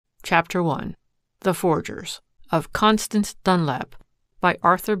Chapter 1 The Forgers of Constance Dunlap by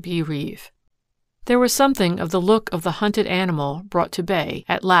Arthur B. Reeve. There was something of the look of the hunted animal brought to bay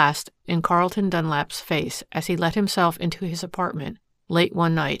at last in Carlton Dunlap's face as he let himself into his apartment late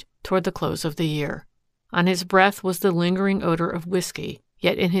one night toward the close of the year. On his breath was the lingering odor of whiskey,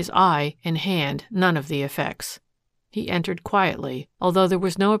 yet in his eye and hand none of the effects. He entered quietly, although there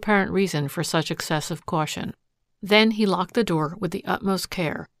was no apparent reason for such excessive caution. Then he locked the door with the utmost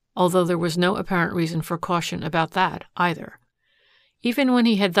care, although there was no apparent reason for caution about that either. Even when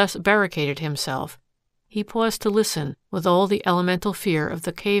he had thus barricaded himself, he paused to listen with all the elemental fear of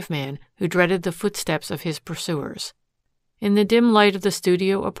the caveman who dreaded the footsteps of his pursuers. In the dim light of the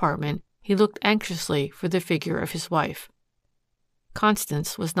studio apartment, he looked anxiously for the figure of his wife.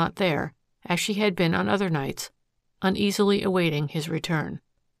 Constance was not there, as she had been on other nights, uneasily awaiting his return.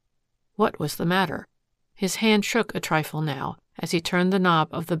 What was the matter? His hand shook a trifle now as he turned the knob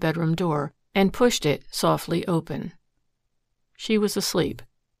of the bedroom door and pushed it softly open. She was asleep.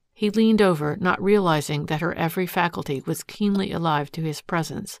 He leaned over, not realizing that her every faculty was keenly alive to his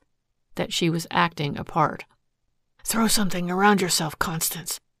presence, that she was acting a part. "Throw something around yourself,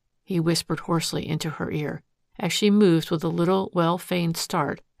 Constance," he whispered hoarsely into her ear, as she moved with a little well-feigned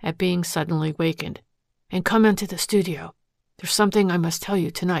start at being suddenly wakened. "And come into the studio. There's something I must tell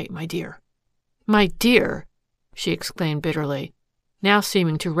you tonight, my dear." "My dear!" she exclaimed bitterly, now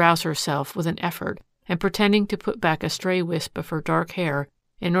seeming to rouse herself with an effort and pretending to put back a stray wisp of her dark hair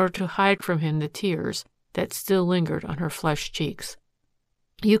in order to hide from him the tears that still lingered on her flushed cheeks.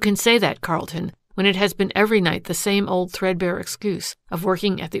 "You can say that, Carlton, when it has been every night the same old threadbare excuse of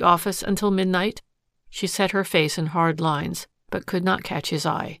working at the office until midnight?" She set her face in hard lines, but could not catch his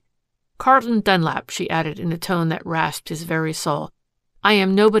eye. "Carlton Dunlap," she added in a tone that rasped his very soul, "I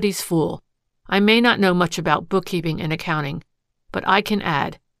am nobody's fool. I may not know much about bookkeeping and accounting, but I can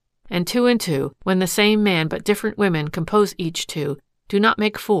add. And two, when the same man but different women compose each two, do not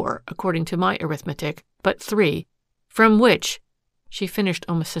make 4, according to my arithmetic, but 3, from which—" She finished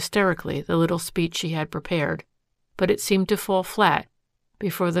almost hysterically the little speech she had prepared, but it seemed to fall flat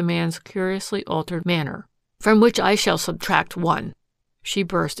before the man's curiously altered manner. "From which I shall subtract 1. She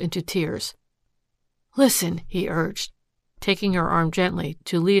burst into tears. "Listen," he urged, taking her arm gently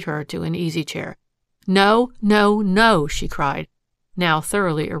to lead her to an easy chair. "No, no, no," she cried, now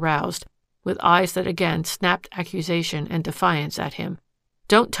thoroughly aroused, with eyes that again snapped accusation and defiance at him.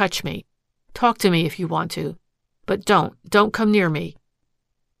 "Don't touch me. Talk to me if you want to. But don't come near me."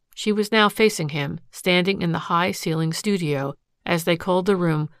 She was now facing him, standing in the high-ceilinged studio, as they called the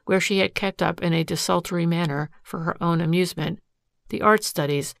room where she had kept up in a desultory manner, for her own amusement, the art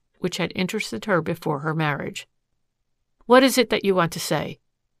studies which had interested her before her marriage. "What is it that you want to say?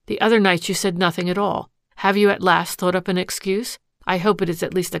 The other nights you said nothing at all. Have you at last thought up an excuse? I hope it is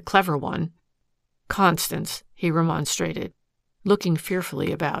at least a clever one." "Constance," he remonstrated, looking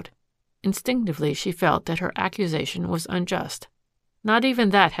fearfully about. Instinctively she felt that her accusation was unjust. Not even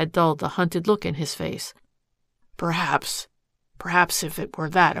that had dulled the hunted look in his face. Perhaps if it were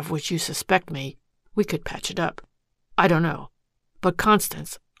that of which you suspect me, we could patch it up. I don't know. But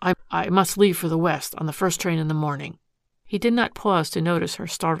Constance, I must leave for the West on the first train in the morning." He did not pause to notice her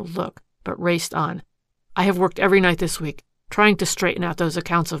startled look, but raced on. "I have worked every night this week, trying to straighten out those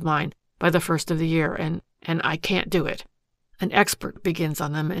accounts of mine by the first of the year, and I can't do it. An expert begins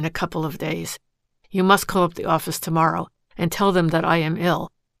on them in a couple of days. You must call up the office tomorrow and tell them that I am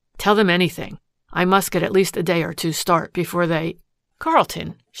ill. Tell them anything. I must get at least a day or two start before they—"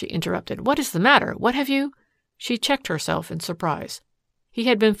 "Carlton," she interrupted, "what is the matter? What have you—" She checked herself in surprise. He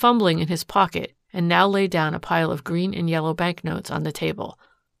had been fumbling in his pocket and now laid down a pile of green and yellow banknotes on the table.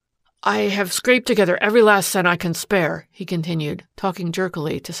 "I have scraped together every last cent I can spare," he continued, talking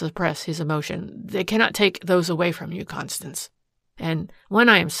jerkily to suppress his emotion. "They cannot take those away from you, Constance. And when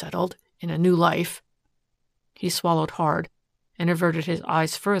I am settled in a new life—" He swallowed hard and averted his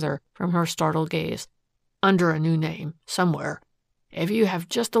eyes further from her startled gaze. "Under a new name, somewhere. If you have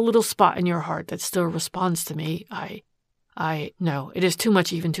just a little spot in your heart that still responds to me, no, it is too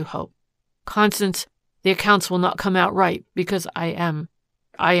much even to hope. Constance, the accounts will not come out right because I am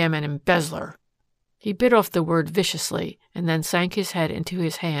an embezzler." He bit off the word viciously and then sank his head into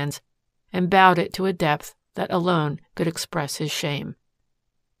his hands and bowed it to a depth that alone could express his shame.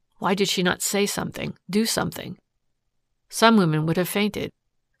 Why did she not say something, do something? Some women would have fainted.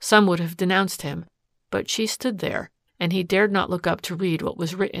 Some would have denounced him. But she stood there, and he dared not look up to read what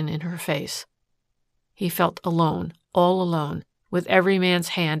was written in her face. He felt alone, all alone, with every man's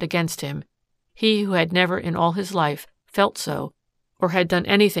hand against him, he who had never in all his life felt so or had done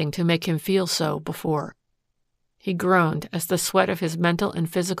anything to make him feel so before. He groaned as the sweat of his mental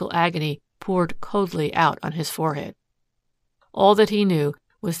and physical agony poured coldly out on his forehead. All that he knew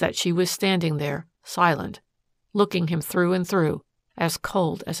was that she was standing there, silent, looking him through and through, as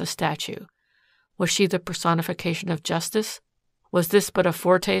cold as a statue. Was she the personification of justice? Was this but a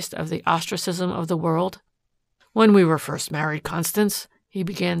foretaste of the ostracism of the world? "When we were first married, Constance," he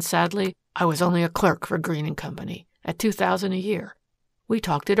began sadly, "I was only a clerk for Green & Company, at $2,000 a year. We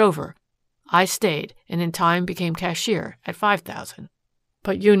talked it over. I stayed, and in time became cashier at $5,000.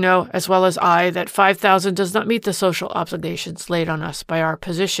 But you know as well as I that $5,000 does not meet the social obligations laid on us by our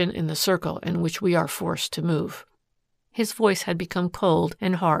position in the circle in which we are forced to move." His voice had become cold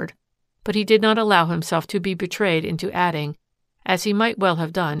and hard, but he did not allow himself to be betrayed into adding, as he might well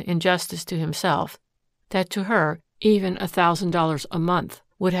have done in justice to himself, that to her even $1,000 a month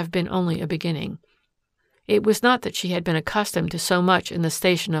would have been only a beginning. It was not that she had been accustomed to so much in the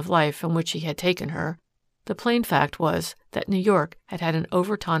station of life from which he had taken her. The plain fact was that New York had had an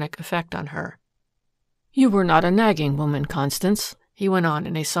overtonic effect on her. "You were not a nagging woman, Constance," he went on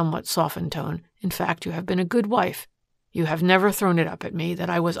in a somewhat softened tone. "In fact, you have been a good wife. You have never thrown it up at me that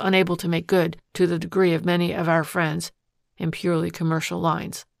I was unable to make good to the degree of many of our friends in purely commercial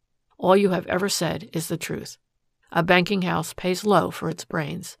lines. All you have ever said is the truth. A banking house pays low for its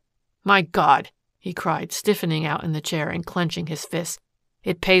brains." "My God!" he cried, stiffening out in the chair and clenching his fists.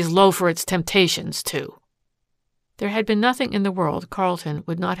 "It pays low for its temptations, too." There had been nothing in the world Carlton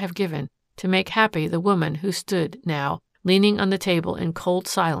would not have given to make happy the woman who stood now, leaning on the table in cold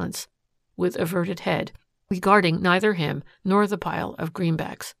silence, with averted head, regarding neither him nor the pile of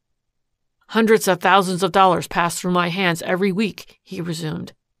greenbacks. "Hundreds of thousands of dollars pass through my hands every week," he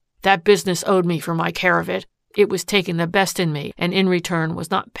resumed. "That business owed me for my care of it. It was taking the best in me, and in return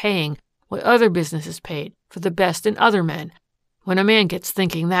was not paying what other businesses paid for the best in other men. When a man gets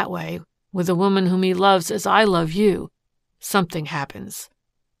thinking that way, with a woman whom he loves as I love you, something happens."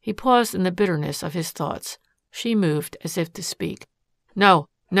 He paused in the bitterness of his thoughts. She moved as if to speak. No,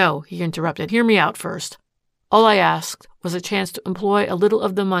 he interrupted. "Hear me out first. All I asked was a chance to employ a little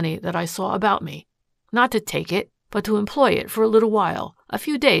of the money that I saw about me. Not to take it, but to employ it for a little while, a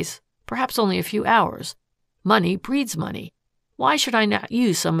few days, perhaps only a few hours. Money breeds money. Why should I not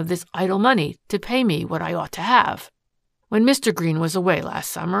use some of this idle money to pay me what I ought to have? When Mr. Green was away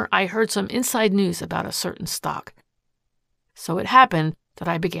last summer, I heard some inside news about a certain stock. So it happened that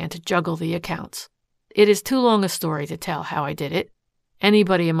I began to juggle the accounts. It is too long a story to tell how I did it.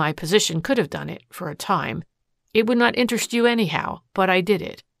 Anybody in my position could have done it, for a time. It would not interest you anyhow, but I did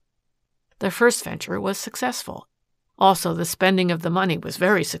it. The first venture was successful. Also, the spending of the money was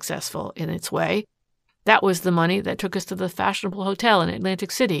very successful in its way. That was the money that took us to the fashionable hotel in Atlantic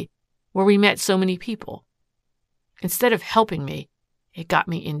City, where we met so many people. Instead of helping me, it got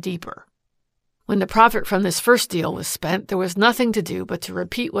me in deeper. When the profit from this first deal was spent, there was nothing to do but to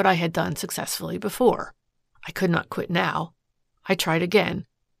repeat what I had done successfully before. I could not quit now. I tried again.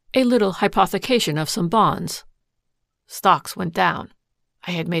 A little hypothecation of some bonds. Stocks went down.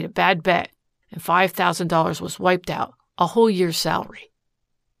 I had made a bad bet, and $5,000 was wiped out, a whole year's salary.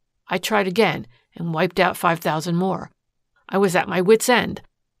 I tried again and wiped out $5,000 more. I was at my wit's end.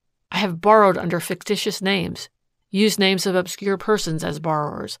 I have borrowed under fictitious names, used names of obscure persons as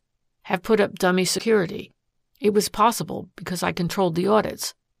borrowers, have put up dummy security. It was possible because I controlled the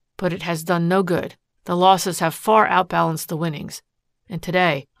audits, but it has done no good. The losses have far outbalanced the winnings, and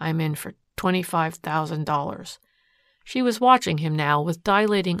today I am in for $25,000. She was watching him now with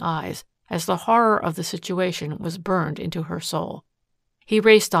dilating eyes as the horror of the situation was burned into her soul. He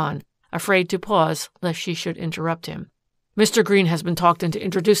raced on, afraid to pause lest she should interrupt him. "Mr. Green has been talked into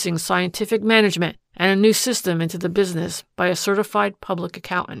introducing scientific management and a new system into the business by a certified public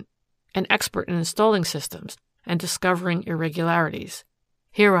accountant, an expert in installing systems and discovering irregularities.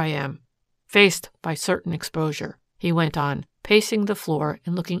 Here I am, faced by certain exposure," he went on, pacing the floor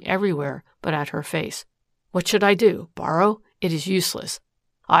and looking everywhere but at her face. "What should I do? Borrow? It is useless.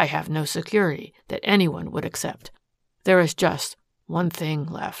 I have no security that anyone would accept. There is just one thing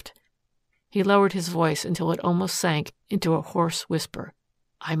left." He lowered his voice until it almost sank into a hoarse whisper.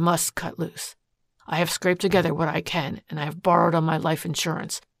 "I must cut loose. I have scraped together what I can, and I have borrowed on my life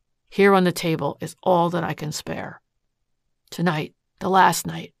insurance. Here on the table is all that I can spare. Tonight, the last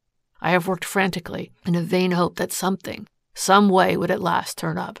night, I have worked frantically in a vain hope that something, some way would at last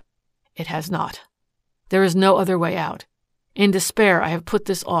turn up. It has not. There is no other way out. In despair, I have put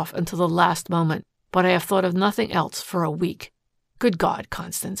this off until the last moment, but I have thought of nothing else for a week. Good God,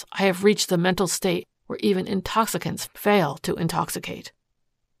 Constance, I have reached the mental state where even intoxicants fail to intoxicate."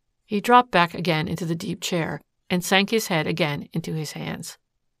 He dropped back again into the deep chair and sank his head again into his hands.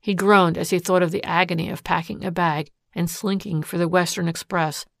 He groaned as he thought of the agony of packing a bag and slinking for the Western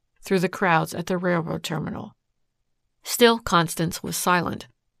Express through the crowds at the railroad terminal. Still, Constance was silent.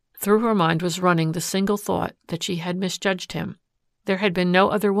 Through her mind was running the single thought that she had misjudged him. There had been no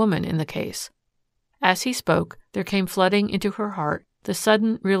other woman in the case. As he spoke, there came flooding into her heart the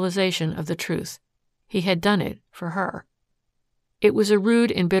sudden realization of the truth. He had done it for her. It was a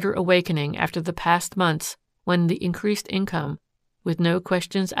rude and bitter awakening after the past months when the increased income, with no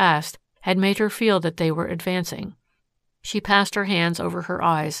questions asked, had made her feel that they were advancing. She passed her hands over her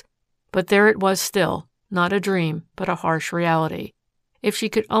eyes, but there it was still, not a dream, but a harsh reality. If she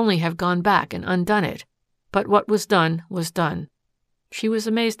could only have gone back and undone it. But what was done was done. She was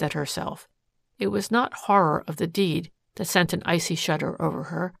amazed at herself. It was not horror of the deed that sent an icy shudder over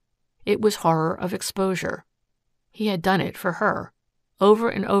her. It was horror of exposure. He had done it for her. Over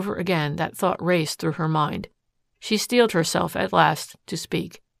and over again that thought raced through her mind. She steeled herself at last to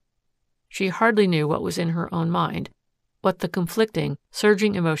speak. She hardly knew what was in her own mind, what the conflicting,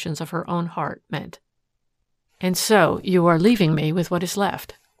 surging emotions of her own heart meant. "And so you are leaving me with what is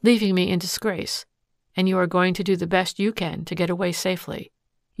left, leaving me in disgrace, and you are going to do the best you can to get away safely.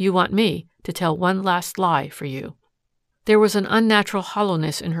 You want me to tell one last lie for you." There was an unnatural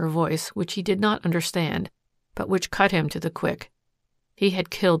hollowness in her voice which he did not understand, but which cut him to the quick. He had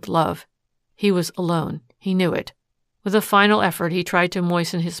killed love. He was alone. He knew it. With a final effort, he tried to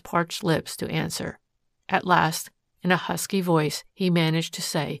moisten his parched lips to answer. At last, in a husky voice, he managed to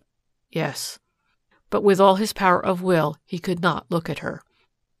say, "Yes." But with all his power of will, he could not look at her.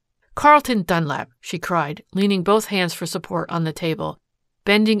 "Carlton Dunlap," she cried, leaning both hands for support on the table,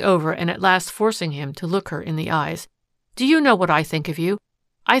 bending over and at last forcing him to look her in the eyes. "Do you know what I think of you?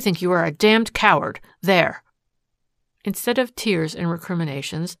 I think you are a damned coward. There." Instead of tears and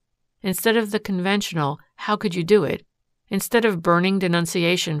recriminations, instead of the conventional, "How could you do it?" instead of burning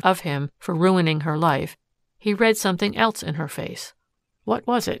denunciation of him for ruining her life, he read something else in her face. What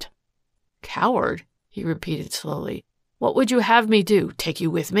was it? "Coward?" he repeated slowly. "What would you have me do? Take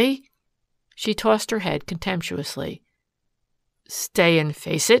you with me?" She tossed her head contemptuously. "Stay and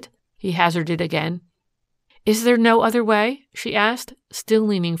face it?" he hazarded again. "Is there no other way?" she asked, still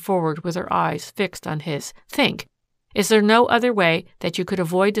leaning forward with her eyes fixed on his. "Think. Is there no other way that you could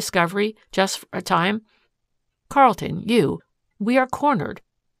avoid discovery just for a time? Carlton, we are cornered.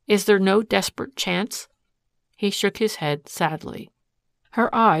 Is there no desperate chance?" He shook his head sadly.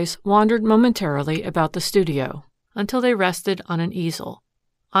 Her eyes wandered momentarily about the studio until they rested on an easel.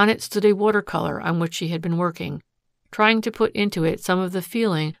 On it stood a watercolor on which she had been working, trying to put into it some of the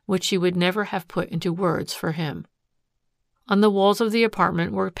feeling which she would never have put into words for him. On the walls of the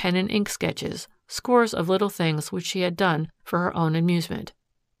apartment were pen and ink sketches, scores of little things which she had done for her own amusement.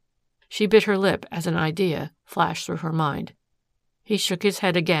 She bit her lip as an idea flashed through her mind. He shook his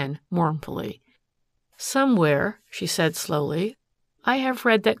head again, mournfully. "Somewhere," she said slowly, "I have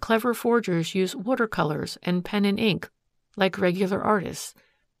read that clever forgers use watercolors and pen and ink, like regular artists.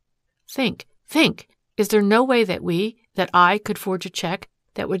 Think. Is there no way that I could forge a check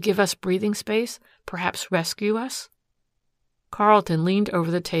that would give us breathing space, perhaps rescue us?" Carlton leaned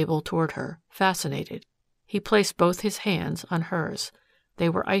over the table toward her, fascinated. He placed both his hands on hers. They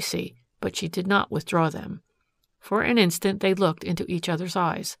were icy, but she did not withdraw them. For an instant they looked into each other's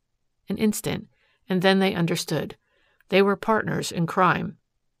eyes. An instant, and then they understood. They were partners in crime.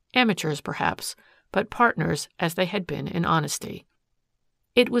 Amateurs, perhaps, but partners as they had been in honesty.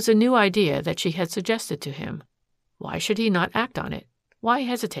 It was a new idea that she had suggested to him. Why should he not act on it? Why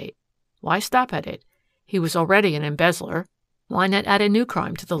hesitate? Why stop at it? He was already an embezzler. Why not add a new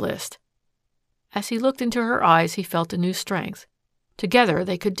crime to the list? As he looked into her eyes, he felt a new strength. Together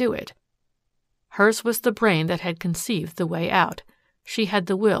they could do it. Hers was the brain that had conceived the way out. She had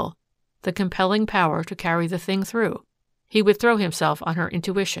the will, the compelling power to carry the thing through. He would throw himself on her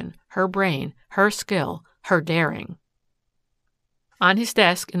intuition, her brain, her skill, her daring. On his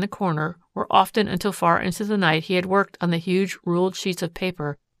desk in the corner, where often until far into the night he had worked on the huge ruled sheets of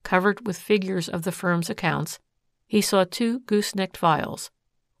paper covered with figures of the firm's accounts, he saw 2 goosenecked vials,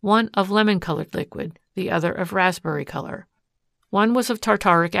 one of lemon-colored liquid, the other of raspberry color. One was of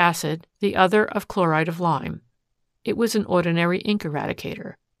tartaric acid, the other of chloride of lime. It was an ordinary ink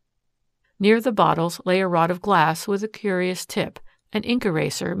eradicator. Near the bottles lay a rod of glass with a curious tip, an ink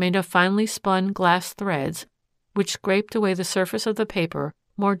eraser made of finely spun glass threads which scraped away the surface of the paper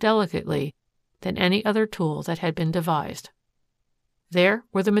more delicately than any other tool that had been devised. There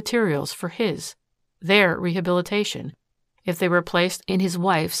were the materials for their rehabilitation, if they were placed in his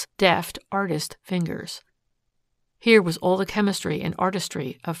wife's deft artist fingers. Here was all the chemistry and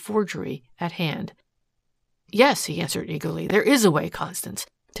artistry of forgery at hand. "Yes," he answered eagerly, "there is a way, Constance.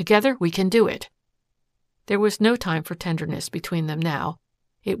 Together we can do it." There was no time for tenderness between them now.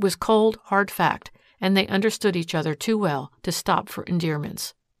 It was cold, hard fact, and they understood each other too well to stop for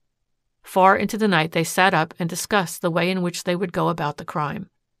endearments. Far into the night they sat up and discussed the way in which they would go about the crime.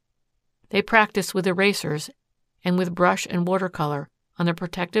 They practiced with erasers and with brush and watercolor on the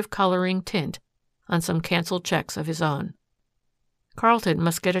protective coloring tint on some canceled checks of his own. Carlton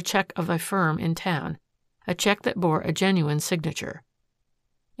must get a check of a firm in town, a check that bore a genuine signature.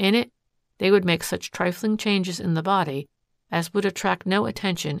 In it, they would make such trifling changes in the body as would attract no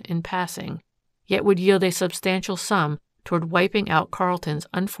attention in passing, yet would yield a substantial sum toward wiping out Carlton's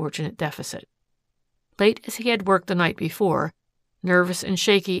unfortunate deficit. Late as he had worked the night before, nervous and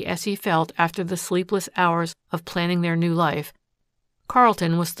shaky as he felt after the sleepless hours of planning their new life,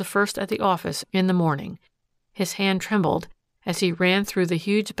 Carlton was the first at the office in the morning. His hand trembled as he ran through the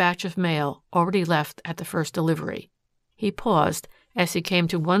huge batch of mail already left at the first delivery. He paused as he came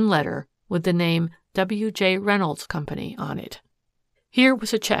to one letter with the name W.J. Reynolds Company on it. Here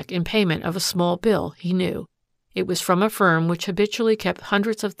was a check in payment of a small bill, he knew. It was from a firm which habitually kept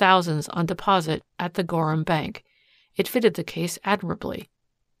hundreds of thousands on deposit at the Gorham Bank. It fitted the case admirably.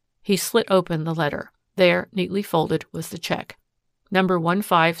 He slit open the letter. There, neatly folded, was the check. Number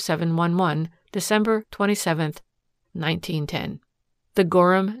 15711, December 27th, 1910. The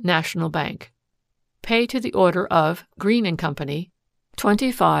Gorham National Bank. Pay to the order of Green & Company,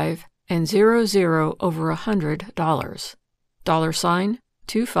 $25 and 00 over $100. $sign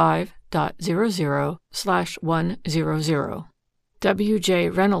 25.00/100. W.J.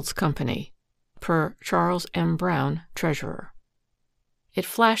 Reynolds Company, per Charles M. Brown, Treasurer. It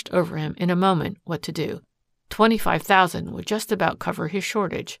flashed over him in a moment what to do. $25,000 would just about cover his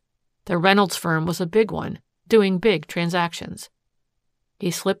shortage. The Reynolds firm was a big one, doing big transactions.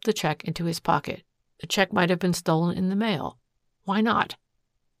 He slipped the check into his pocket. The check might have been stolen in the mail. Why not?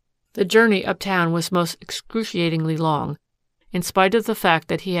 The journey uptown was most excruciatingly long, in spite of the fact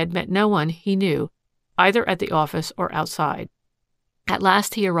that he had met no one he knew, either at the office or outside. At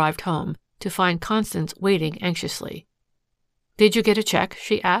last he arrived home, to find Constance waiting anxiously. "Did you get a check?"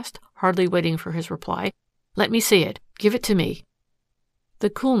 she asked, hardly waiting for his reply. "Let me see it. Give it to me." The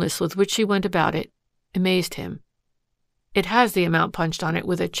coolness with which she went about it amazed him. "It has the amount punched on it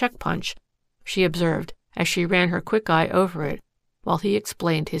with a check punch," she observed as she ran her quick eye over it while he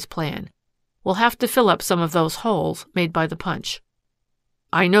explained his plan. "We'll have to fill up some of those holes made by the punch."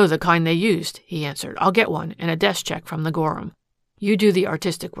 "I know the kind they used," he answered. "I'll get one and a desk check from the Gorham. You do the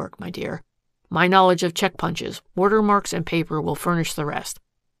artistic work, my dear. My knowledge of check punches, watermarks, and paper will furnish the rest.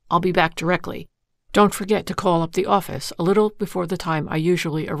 I'll be back directly. Don't forget to call up the office a little before the time I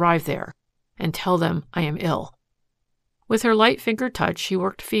usually arrive there, and tell them I am ill." With her light-fingered touch she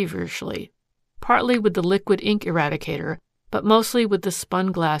worked feverishly, partly with the liquid ink eradicator, but mostly with the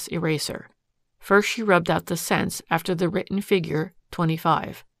spun glass eraser. First she rubbed out the cents after the written figure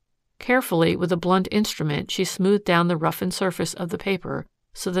 25. Carefully, with a blunt instrument, she smoothed down the roughened surface of the paper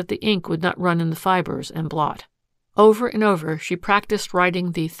so that the ink would not run in the fibers and blot. Over and over she practiced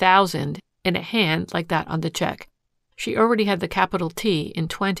writing the 1,000 in a hand like that on the check. She already had the capital T in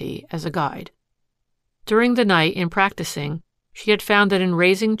 20 as a guide. During the night, in practicing, she had found that in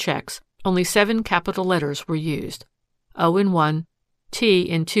raising checks, only 7 capital letters were used. O in 1, T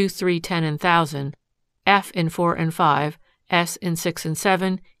in 2, 3, 10, and 1,000, F in 4 and 5, S in 6 and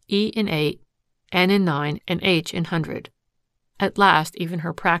 7, E in 8, N in 9, and H in 100. At last, even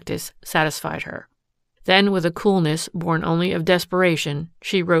her practice satisfied her. Then, with a coolness born only of desperation,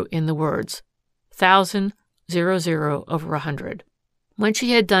 she wrote in the words, 1,000, 00 over 100. When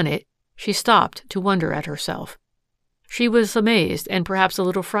she had done it, she stopped to wonder at herself. She was amazed and perhaps a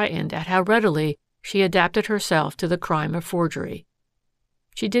little frightened at how readily she adapted herself to the crime of forgery.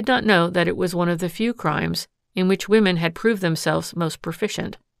 She did not know that it was one of the few crimes in which women had proved themselves most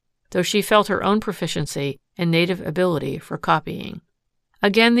proficient, though she felt her own proficiency and native ability for copying.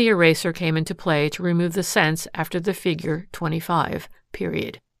 Again the eraser came into play to remove the cents after the figure 25,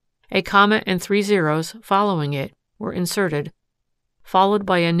 period. A comma and 3 zeros following it were inserted, followed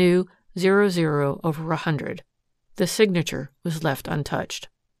by a new 00 over 100. The signature was left untouched.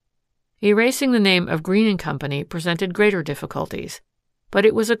 Erasing the name of Green & Company presented greater difficulties, but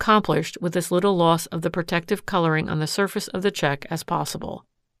it was accomplished with as little loss of the protective coloring on the surface of the check as possible.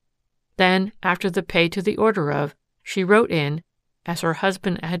 Then, after the pay to the order of, she wrote in, as her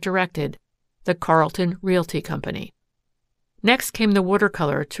husband had directed, the Carlton Realty Company. Next came the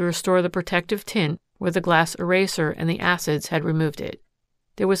watercolor to restore the protective tint where the glass eraser and the acids had removed it.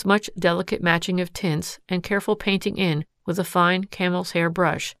 There was much delicate matching of tints and careful painting in with a fine camel's hair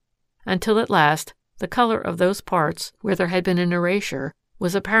brush, until at last the color of those parts where there had been an erasure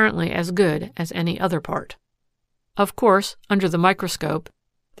was apparently as good as any other part. Of course, under the microscope,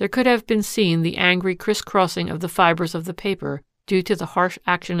 there could have been seen the angry crisscrossing of the fibers of the paper due to the harsh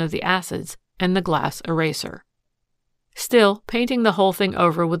action of the acids and the glass eraser. Still, painting the whole thing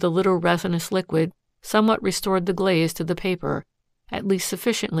over with a little resinous liquid somewhat restored the glaze to the paper, at least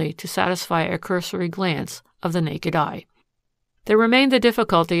sufficiently to satisfy a cursory glance of the naked eye. There remained the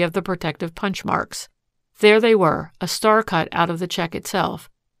difficulty of the protective punch marks. There they were, a star cut out of the check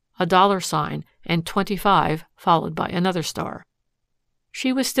itself, a $sign, and 25 followed by another star.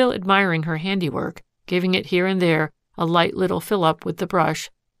 She was still admiring her handiwork, giving it here and there a light little fill-up with the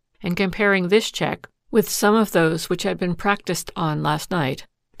brush, and comparing this check with some of those which had been practiced on last night,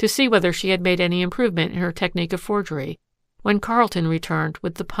 to see whether she had made any improvement in her technique of forgery, when Carlton returned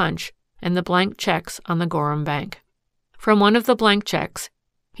with the punch and the blank checks on the Gorham Bank. From one of the blank checks,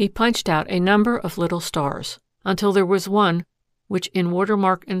 he punched out a number of little stars, until there was one which in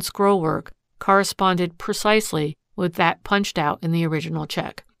watermark and scrollwork corresponded precisely with that punched out in the original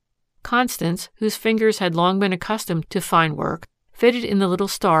check. Constance, whose fingers had long been accustomed to fine work, fitted in the little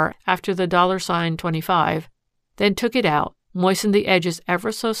star after the $sign 25, then took it out, moistened the edges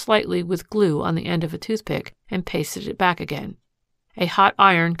ever so slightly with glue on the end of a toothpick, and pasted it back again. A hot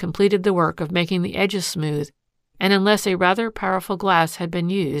iron completed the work of making the edges smooth, and unless a rather powerful glass had been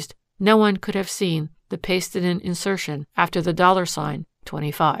used, no one could have seen the pasted-in insertion after the $sign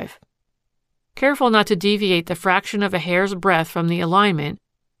 25. Careful not to deviate the fraction of a hair's breadth from the alignment,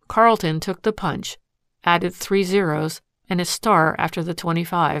 Carlton took the punch, added 3 zeros, and a star after the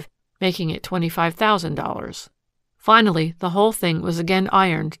 25, making it $25,000. Finally, the whole thing was again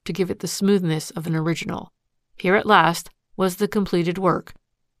ironed to give it the smoothness of an original. Here at last was the completed work,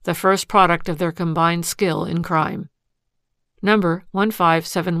 the first product of their combined skill in crime. Number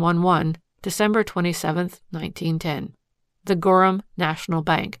 15711, December 27, 1910. The Gorham National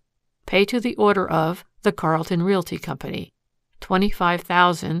Bank. Pay to the order of the Carlton Realty Company.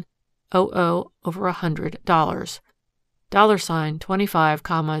 $25,000 over $100. $sign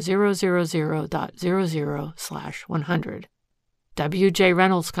 25,000.00/100. W.J.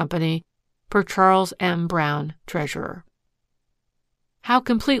 Reynolds Company, per Charles M. Brown, Treasurer. How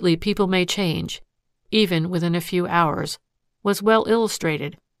completely people may change, even within a few hours, was well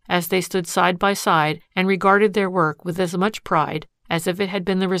illustrated as they stood side by side and regarded their work with as much pride as if it had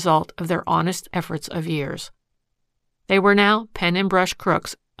been the result of their honest efforts of years. They were now pen and brush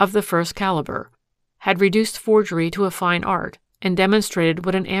crooks of the first caliber, had reduced forgery to a fine art, and demonstrated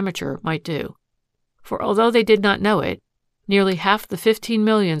what an amateur might do. For although they did not know it, nearly half the 15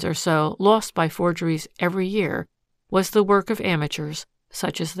 millions or so lost by forgeries every year was the work of amateurs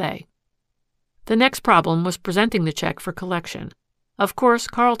such as they. The next problem was presenting the check for collection. Of course,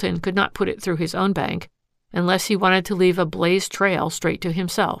 Carlton could not put it through his own bank, unless he wanted to leave a blazed trail straight to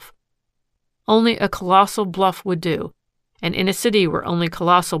himself. Only a colossal bluff would do, and in a city where only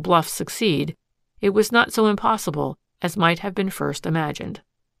colossal bluffs succeed, it was not so impossible as might have been first imagined.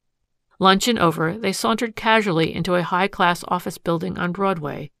 Luncheon over, they sauntered casually into a high-class office building on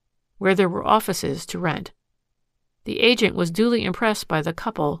Broadway, where there were offices to rent. The agent was duly impressed by the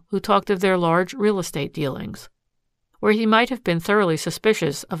couple who talked of their large real estate dealings. Where he might have been thoroughly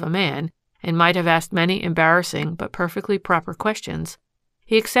suspicious of a man, and might have asked many embarrassing but perfectly proper questions,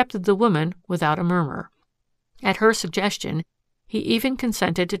 he accepted the woman without a murmur. At her suggestion, he even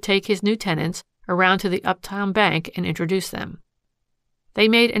consented to take his new tenants around to the Uptown Bank and introduce them. They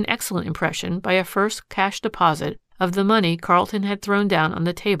made an excellent impression by a first cash deposit of the money Carlton had thrown down on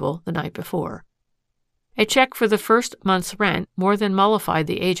the table the night before. A check for the first month's rent more than mollified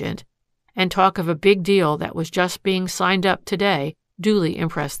the agent, and talk of a big deal that was just being signed up today duly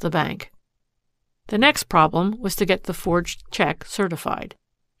impressed the bank. The next problem was to get the forged check certified.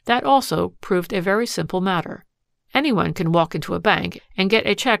 That also proved a very simple matter. Anyone can walk into a bank and get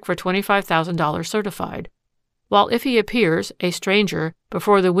a check for $25,000 certified, while if he appears, a stranger,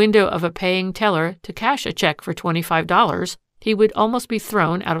 before the window of a paying teller to cash a check for $25, he would almost be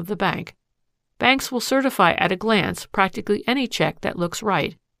thrown out of the bank. Banks will certify at a glance practically any check that looks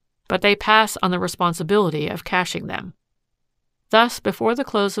right, but they pass on the responsibility of cashing them. Thus, before the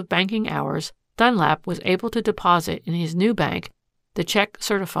close of banking hours, Dunlap was able to deposit in his new bank the check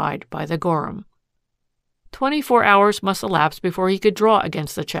certified by the Gorham. 24 hours must elapse before he could draw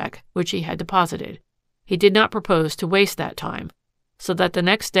against the check, which he had deposited. He did not propose to waste that time, so that the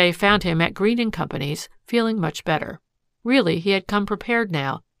next day found him at Green & Company's, feeling much better. Really, he had come prepared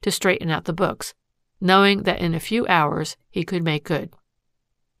now to straighten out the books, knowing that in a few hours he could make good.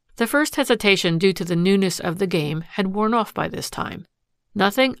 The first hesitation due to the newness of the game had worn off by this time.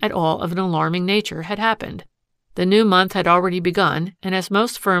 Nothing at all of an alarming nature had happened. The new month had already begun, and as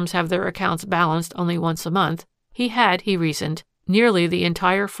most firms have their accounts balanced only once a month, he had, he reasoned, nearly the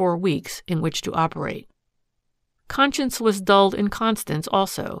entire 4 weeks in which to operate. Conscience was dulled in Constance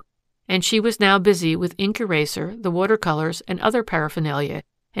also, and she was now busy with ink eraser, the watercolors, and other paraphernalia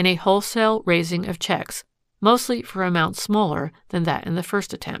in a wholesale raising of checks, mostly for amounts smaller than that in the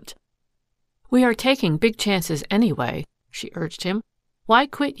first attempt. "We are taking big chances anyway," she urged him. "Why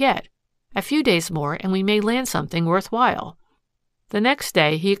quit yet? A few days more and we may land something worthwhile." The next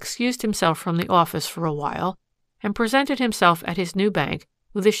day he excused himself from the office for a while and presented himself at his new bank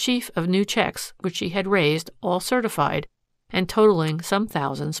with a sheaf of new checks which he had raised, all certified, and totaling some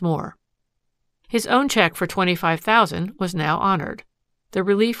thousands more. His own check for $25,000 was now honored. The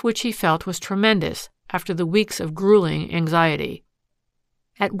relief which he felt was tremendous after the weeks of grueling anxiety.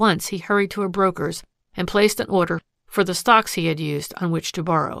 At once he hurried to a broker's and placed an order for the stocks he had used on which to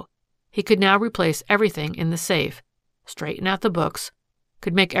borrow. He could now replace everything in the safe, straighten out the books,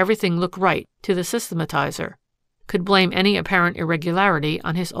 could make everything look right to the systematizer, could blame any apparent irregularity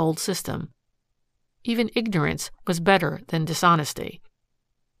on his old system. Even ignorance was better than dishonesty.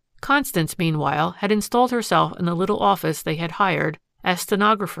 Constance, meanwhile, had installed herself in the little office they had hired as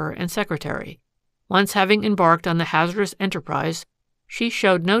stenographer and secretary. Once having embarked on the hazardous enterprise, she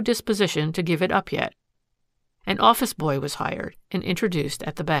showed no disposition to give it up yet. An office boy was hired and introduced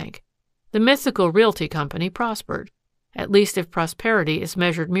at the bank. The mythical realty company prospered, at least if prosperity is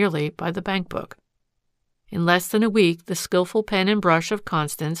measured merely by the bank book. In less than a week, the skillful pen and brush of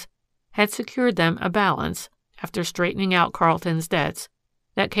Constance had secured them a balance, after straightening out Carlton's debts,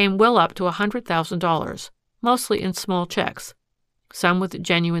 that came well up to $100,000, mostly in small checks, some with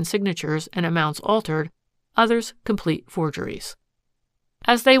genuine signatures and amounts altered, others complete forgeries.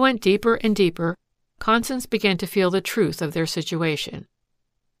 As they went deeper and deeper, Constance began to feel the truth of their situation.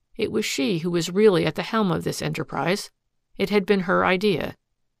 It was she who was really at the helm of this enterprise. It had been her idea.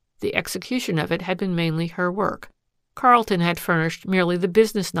 The execution of it had been mainly her work. Carlton had furnished merely the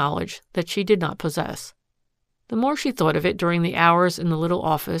business knowledge that she did not possess. The more she thought of it during the hours in the little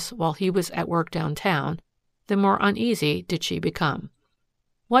office while he was at work downtown, the more uneasy did she become.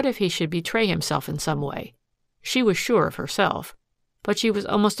 What if he should betray himself in some way? She was sure of herself, but she was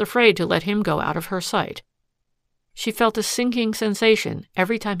almost afraid to let him go out of her sight. She felt a sinking sensation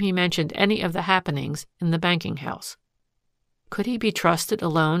every time he mentioned any of the happenings in the banking house. Could he be trusted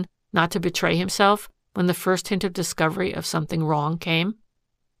alone not to betray himself when the first hint of discovery of something wrong came?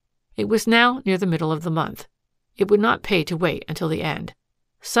 It was now near the middle of the month. It would not pay to wait until the end.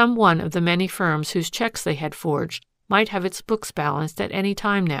 Some one of the many firms whose checks they had forged might have its books balanced at any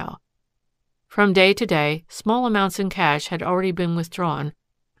time now. From day to day, small amounts in cash had already been withdrawn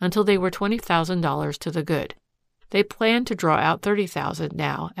until they were $20,000 to the good. They planned to draw out $30,000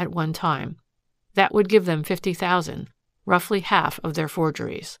 now at one time. That would give them $50,000, roughly half of their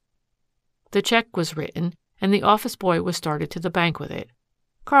forgeries. The check was written, and the office boy was started to the bank with it.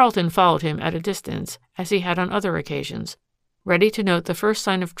 Carlton followed him at a distance, as he had on other occasions, ready to note the first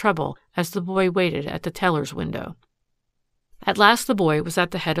sign of trouble as the boy waited at the teller's window. At last the boy was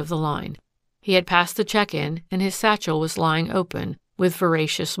at the head of the line. He had passed the check in, and his satchel was lying open, with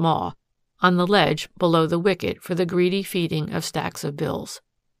voracious maw, on the ledge below the wicket for the greedy feeding of stacks of bills.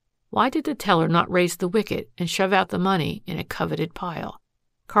 Why did the teller not raise the wicket and shove out the money in a coveted pile?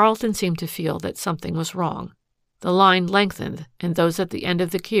 Carlton seemed to feel that something was wrong. The line lengthened, and those at the end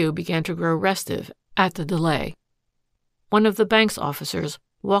of the queue began to grow restive at the delay. One of the bank's officers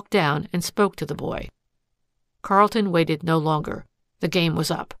walked down and spoke to the boy. Carlton waited no longer. The game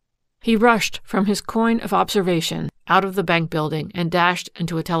was up. He rushed from his coign of observation out of the bank building and dashed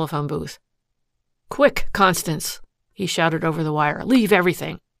into a telephone booth. "Quick, Constance," he shouted over the wire. "Leave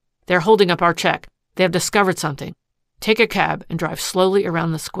everything. They're holding up our check. They have discovered something. Take a cab and drive slowly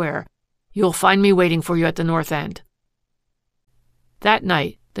around the square. You'll find me waiting for you at the north end." That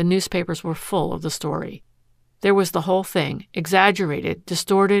night, the newspapers were full of the story. There was the whole thing, exaggerated,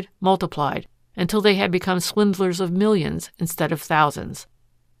 distorted, multiplied, until they had become swindlers of millions instead of thousands.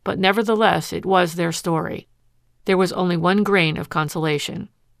 But nevertheless, it was their story. There was only one grain of consolation.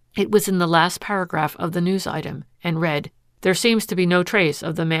 It was in the last paragraph of the news item, and read, "There seems to be no trace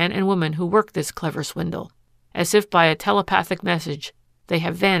of the man and woman who worked this clever swindle. As if by a telepathic message, they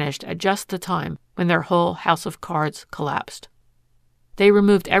have vanished at just the time when their whole house of cards collapsed." They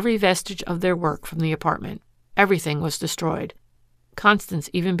removed every vestige of their work from the apartment. Everything was destroyed. Constance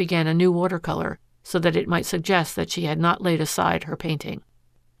even began a new watercolor so that it might suggest that she had not laid aside her painting.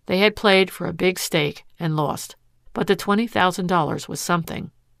 They had played for a big stake and lost, but the $20,000 was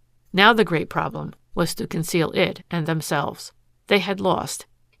something. Now the great problem was to conceal it and themselves. They had lost.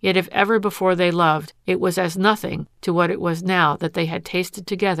 Yet if ever before they loved, it was as nothing to what it was now that they had tasted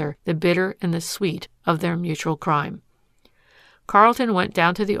together the bitter and the sweet of their mutual crime. Carlton went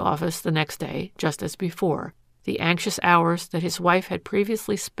down to the office the next day, just as before. The anxious hours that his wife had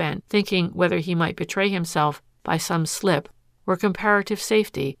previously spent thinking whether he might betray himself by some slip were comparative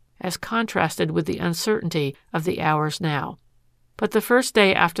safety as contrasted with the uncertainty of the hours now. But the first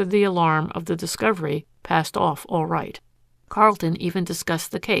day after the alarm of the discovery passed off all right. Carlton even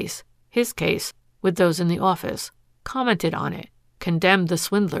discussed the case, his case, with those in the office, commented on it, condemned the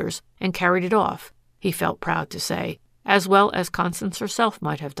swindlers, and carried it off, he felt proud to say, as well as Constance herself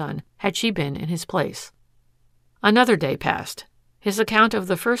might have done had she been in his place. Another day passed. His account of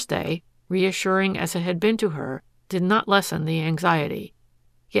the first day, reassuring as it had been to her, did not lessen the anxiety.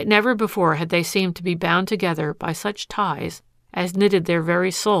 Yet never before had they seemed to be bound together by such ties as knitted their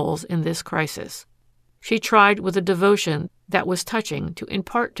very souls in this crisis. She tried with a devotion that was touching to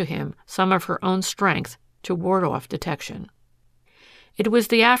impart to him some of her own strength to ward off detection. It was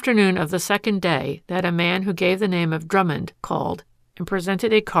the afternoon of the second day that a man who gave the name of Drummond called and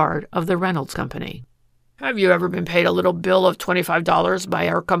presented a card of the Reynolds Company. "Have you ever been paid a little bill of $25 by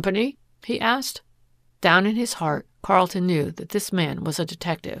our company?" he asked. Down in his heart, Carlton knew that this man was a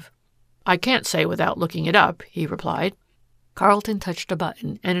detective. "I can't say without looking it up," he replied. Carlton touched a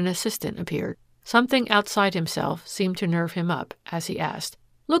button, and an assistant appeared. Something outside himself seemed to nerve him up as he asked,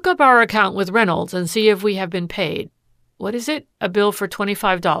 "Look up our account with Reynolds and see if we have been paid. What is it? A bill for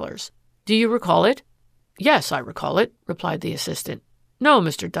 $25. Do you recall it?" "Yes, I recall it," replied the assistant. "No,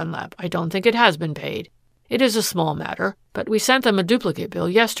 Mr. Dunlap, I don't think it has been paid. It is a small matter, but we sent them a duplicate bill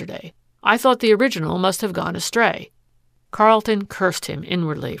yesterday. I thought the original must have gone astray." Carlton cursed him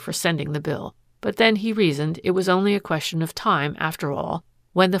inwardly for sending the bill, but then he reasoned it was only a question of time, after all,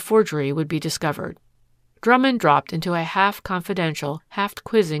 when the forgery would be discovered. Drummond dropped into a half-confidential,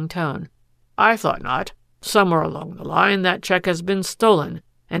 half-quizzing tone. "I thought not. Somewhere along the line that check has been stolen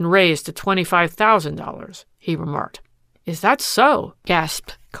and raised to $25,000, he remarked. "Is that so?"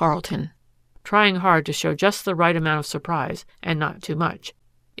 gasped Carlton, trying hard to show just the right amount of surprise and not too much.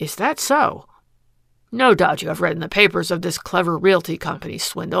 "Is that so? No doubt you have read in the papers of this clever realty company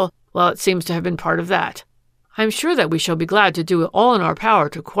swindle. Well, it seems to have been part of that." "I'm sure that we shall be glad to do all in our power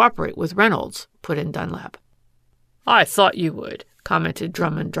to cooperate with Reynolds," put in Dunlap. "I thought you would," commented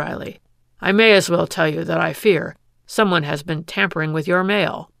Drummond dryly. "I may as well tell you that I fear someone has been tampering with your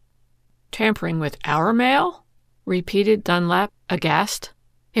mail." "Tampering with our mail?" repeated Dunlap, aghast.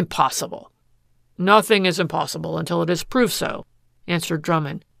 "Impossible." "Nothing is impossible until it is proved so," answered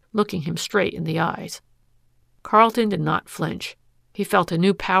Drummond, looking him straight in the eyes. Carlton did not flinch. He felt a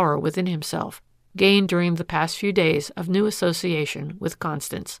new power within himself, gained during the past few days of new association with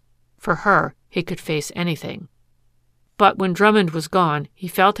Constance. For her, he could face anything. But when Drummond was gone, he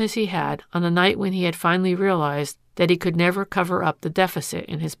felt as he had on the night when he had finally realized that he could never cover up the deficit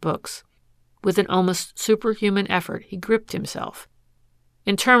in his books. With an almost superhuman effort, he gripped himself.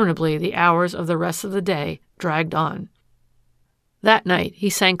 Interminably, the hours of the rest of the day dragged on. That night, he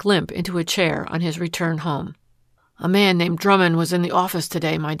sank limp into a chair on his return home. "A man named Drummond was in the office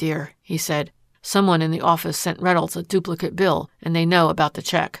today, my dear," he said. "Someone in the office sent Reynolds a duplicate bill, and they know about the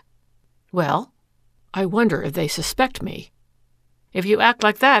check." "Well?" "I wonder if they suspect me." "If you act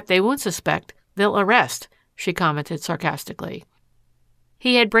like that, they won't suspect. They'll arrest," she commented sarcastically.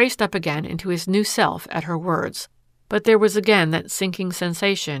 He had braced up again into his new self at her words, but there was again that sinking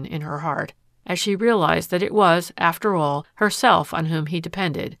sensation in her heart, as she realized that it was, after all, herself on whom he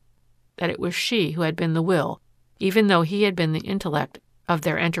depended, that it was she who had been the will, even though he had been the intellect of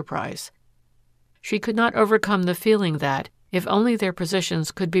their enterprise. She could not overcome the feeling that, if only their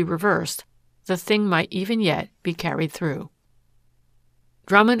positions could be reversed, the thing might even yet be carried through.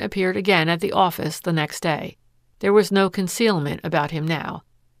 Drummond appeared again at the office the next day. There was no concealment about him now.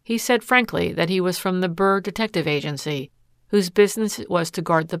 He said frankly that he was from the Burr Detective Agency, whose business it was to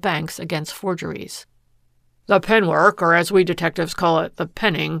guard the banks against forgeries. "The penwork, or as we detectives call it, the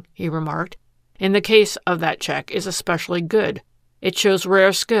penning," he remarked, "in the case of that check is especially good. It shows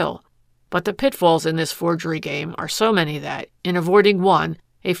rare skill. But the pitfalls in this forgery game are so many that, in avoiding one,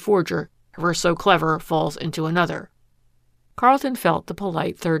 a forger, ever so clever, falls into another." Carlton felt the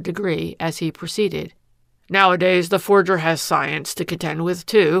polite third degree as he proceeded. "Nowadays the forger has science to contend with,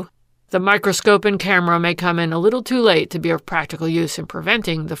 too. The microscope and camera may come in a little too late to be of practical use in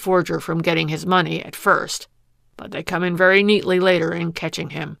preventing the forger from getting his money at first, but they come in very neatly later in catching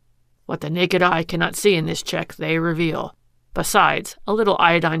him. What the naked eye cannot see in this check they reveal. Besides, a little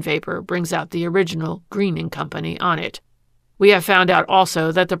iodine vapor brings out the original Green & Company on it. We have found out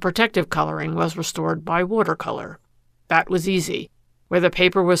also that the protective coloring was restored by watercolor. That was easy. Where the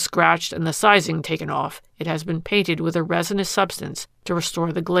paper was scratched and the sizing taken off, it has been painted with a resinous substance to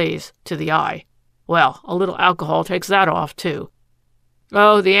restore the glaze to the eye. Well, a little alcohol takes that off, too.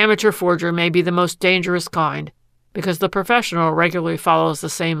 Oh, the amateur forger may be the most dangerous kind, because the professional regularly follows the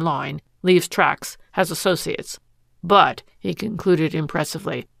same line, leaves tracks, has associates. But, he concluded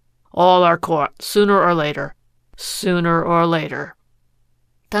impressively, all are caught sooner or later. Sooner or later.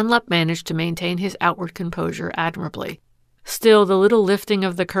 Dunlap managed to maintain his outward composure admirably. Still, the little lifting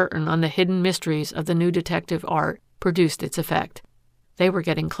of the curtain on the hidden mysteries of the new detective art produced its effect. They were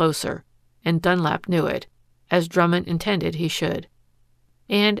getting closer, and Dunlap knew it, as Drummond intended he should.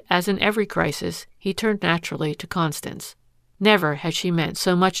 And, as in every crisis, he turned naturally to Constance. Never had she meant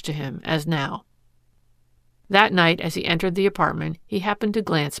so much to him as now. That night, as he entered the apartment, he happened to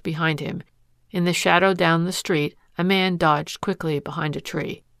glance behind him. In the shadow down the street, a man dodged quickly behind a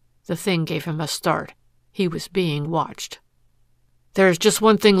tree. The thing gave him a start. He was being watched. "There is just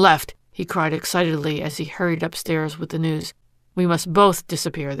one thing left," he cried excitedly as he hurried upstairs with the news. "We must both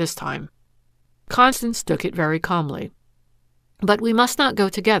disappear this time." Constance took it very calmly. "But we must not go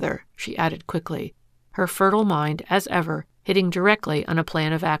together," she added quickly, her fertile mind, as ever, hitting directly on a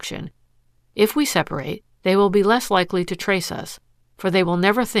plan of action. "If we separate, they will be less likely to trace us, for they will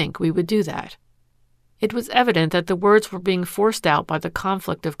never think we would do that." It was evident that the words were being forced out by the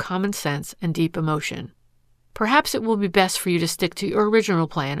conflict of common sense and deep emotion. "Perhaps it will be best for you to stick to your original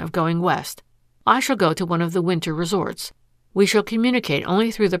plan of going west. I shall go to one of the winter resorts. We shall communicate only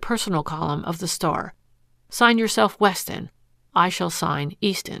through the personal column of the Star. Sign yourself Weston. I shall sign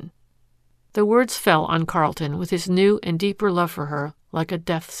Easton." The words fell on Carlton with his new and deeper love for her like a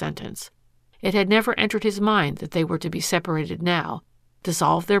death sentence. It had never entered his mind that they were to be separated now,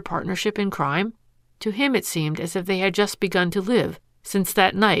 dissolve their partnership in crime. To him it seemed as if they had just begun to live since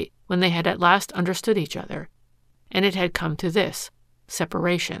that night when they had at last understood each other. And it had come to this,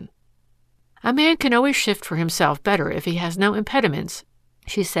 separation. "A man can always shift for himself better if he has no impediments,"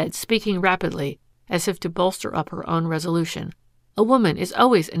 she said, speaking rapidly, as if to bolster up her own resolution. "A woman is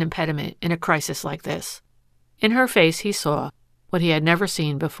always an impediment in a crisis like this." In her face he saw what he had never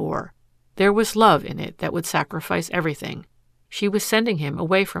seen before. There was love in it that would sacrifice everything. She was sending him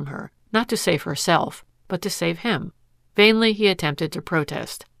away from her, not to save herself, but to save him. Vainly he attempted to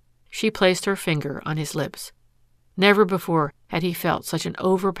protest. She placed her finger on his lips. Never before had he felt such an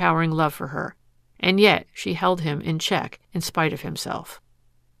overpowering love for her, and yet she held him in check in spite of himself.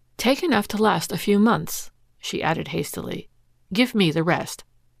 "Take enough to last a few months," she added hastily. "Give me the rest.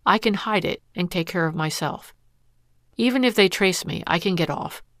 I can hide it and take care of myself. Even if they trace me, I can get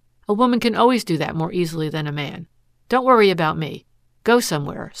off. A woman can always do that more easily than a man. Don't worry about me. Go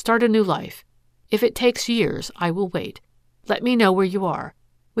somewhere, start a new life. If it takes years, I will wait. Let me know where you are.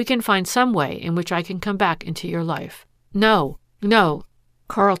 We can find some way in which I can come back into your life." "No, no."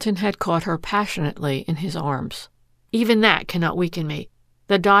 Carlton had caught her passionately in his arms. "Even that cannot weaken me.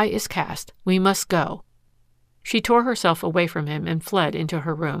 The die is cast. We must go." She tore herself away from him and fled into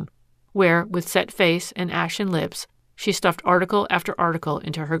her room, where, with set face and ashen lips, she stuffed article after article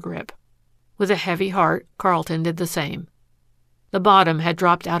into her grip. With a heavy heart, Carlton did the same. The bottom had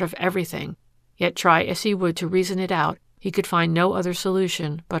dropped out of everything, yet try as he would to reason it out, he could find no other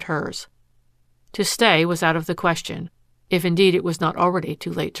solution but hers. To stay was out of the question, if indeed it was not already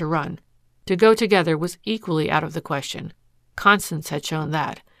too late to run. To go together was equally out of the question. Constance had shown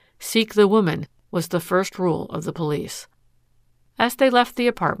that. Seek the woman was the first rule of the police. As they left the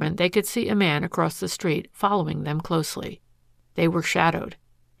apartment, they could see a man across the street following them closely. They were shadowed.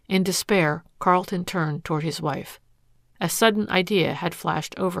 In despair, Carlton turned toward his wife. A sudden idea had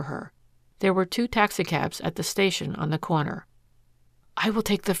flashed over her. There were 2 taxicabs at the station on the corner. "I will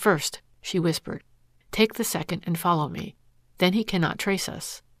take the first," she whispered. "Take the second and follow me. Then he cannot trace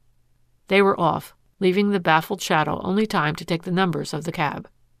us." They were off, leaving the baffled shadow only time to take the numbers of the cab.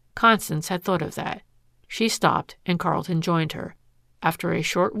 Constance had thought of that. She stopped, and Carlton joined her. After a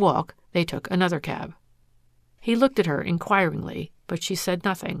short walk, they took another cab. He looked at her inquiringly, but she said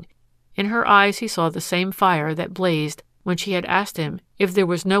nothing. In her eyes he saw the same fire that blazed when she had asked him if there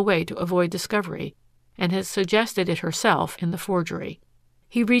was no way to avoid discovery, and had suggested it herself in the forgery.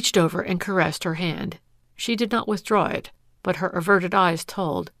 He reached over and caressed her hand. She did not withdraw it, but her averted eyes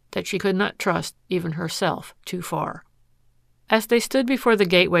told that she could not trust even herself too far. As they stood before the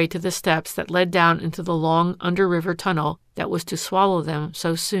gateway to the steps that led down into the long under-river tunnel that was to swallow them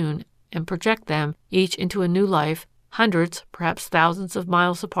so soon and project them each into a new life, hundreds, perhaps thousands of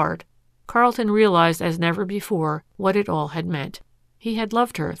miles apart, Carlton realized as never before what it all had meant. He had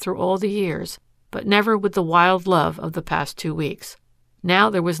loved her through all the years, but never with the wild love of the past 2 weeks. Now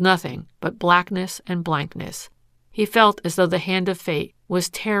there was nothing but blackness and blankness. He felt as though the hand of fate was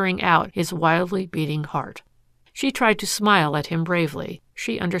tearing out his wildly beating heart. She tried to smile at him bravely.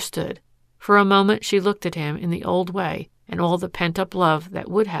 She understood. For a moment she looked at him in the old way, and all the pent-up love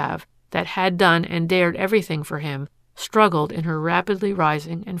that would have, that had done and dared everything for him, struggled in her rapidly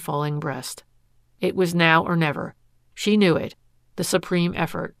rising and falling breast. It was now or never. She knew it, the supreme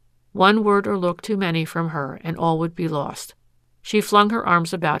effort. One word or look too many from her, and all would be lost. She flung her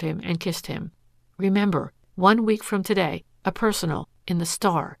arms about him and kissed him. "Remember, 1 week from today, a personal, in the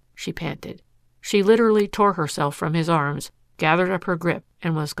Star," she panted. She literally tore herself from his arms, gathered up her grip,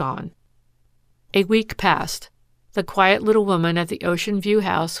 and was gone. A week passed. The quiet little woman at the Ocean View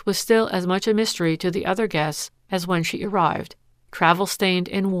house was still as much a mystery to the other guests as when she arrived, travel-stained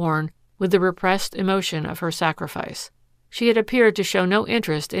and worn with the repressed emotion of her sacrifice. She had appeared to show no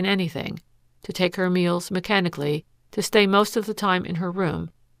interest in anything, to take her meals mechanically, to stay most of the time in her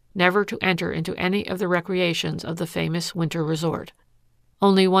room, never to enter into any of the recreations of the famous winter resort.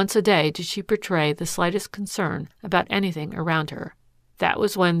 Only once a day did she betray the slightest concern about anything around her. That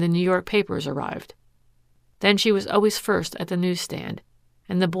was when the New York papers arrived. Then she was always first at the newsstand,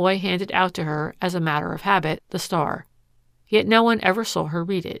 and the boy handed out to her, as a matter of habit, the Star. Yet no one ever saw her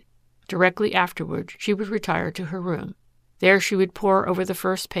read it. Directly afterward she would retire to her room. There she would pore over the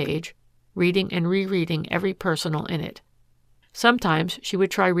first page, reading and rereading every personal in it. Sometimes she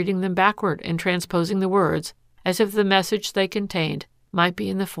would try reading them backward and transposing the words, as if the message they contained might be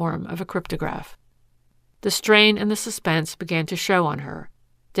in the form of a cryptograph. The strain and the suspense began to show on her.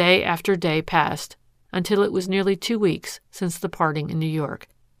 Day after day passed, until it was nearly 2 weeks since the parting in New York.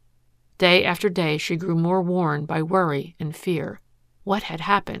 Day after day she grew more worn by worry and fear. What had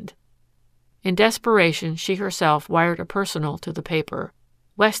happened? In desperation she herself wired a personal to the paper.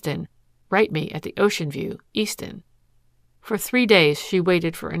 "Weston, write me at the Ocean View, Easton." For 3 days she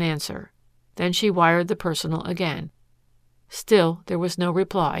waited for an answer. Then she wired the personal again. Still there was no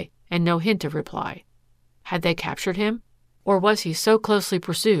reply, and no hint of reply. Had they captured him? Or was he so closely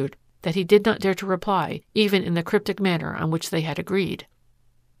pursued that he did not dare to reply, even in the cryptic manner on which they had agreed?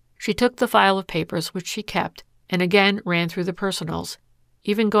 She took the file of papers which she kept, and again ran through the personals,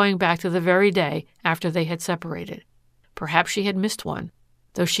 even going back to the very day after they had separated. Perhaps she had missed one,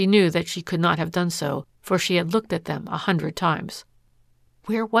 though she knew that she could not have done so, for she had looked at them 100 times.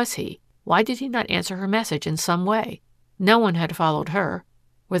 Where was he? Why did he not answer her message in some way? No one had followed her.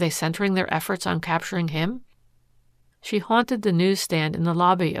 Were they centering their efforts on capturing him? She haunted the newsstand in the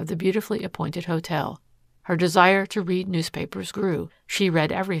lobby of the beautifully appointed hotel. Her desire to read newspapers grew. She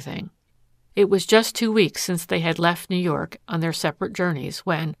read everything. It was just 2 weeks since they had left New York on their separate journeys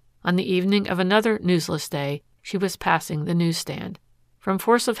when, on the evening of another newsless day, she was passing the newsstand. From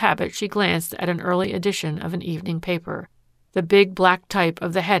force of habit she glanced at an early edition of an evening paper. The big black type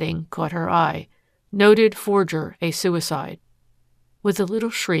of the heading caught her eye. "Noted forger, a suicide." With a little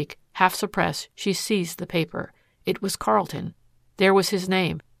shriek, half suppressed, she seized the paper. It was Carlton. There was his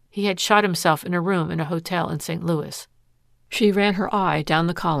name. He had shot himself in a room in a hotel in St. Louis. She ran her eye down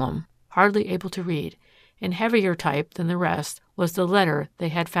the column, hardly able to read. In heavier type than the rest was the letter they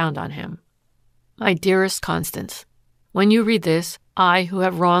had found on him. "My dearest Constance, when you read this, I, who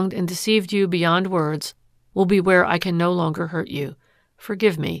have wronged and deceived you beyond words, will be where I can no longer hurt you.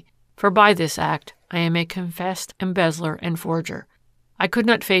 Forgive me, for by this act I am a confessed embezzler and forger. I could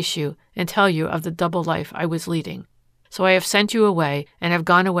not face you and tell you of the double life I was leading, so I have sent you away and have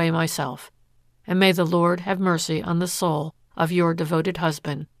gone away myself. And may the Lord have mercy on the soul of your devoted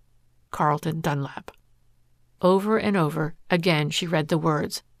husband, Carlton Dunlap." Over and over again she read the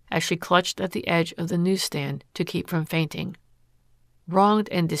words as she clutched at the edge of the newsstand to keep from fainting. Wronged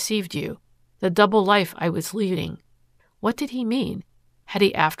and deceived you. The double life I was leading. What did he mean? Had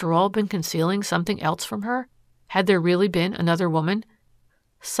he after all been concealing something else from her? Had there really been another woman?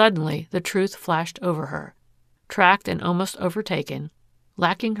 Suddenly the truth flashed over her. Tracked and almost overtaken,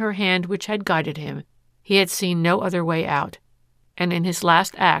 lacking her hand which had guided him, he had seen no other way out. And in his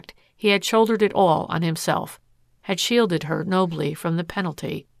last act he had shouldered it all on himself, had shielded her nobly from the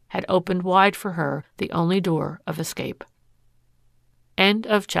penalty, had opened wide for her the only door of escape. End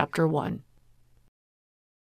of chapter 1.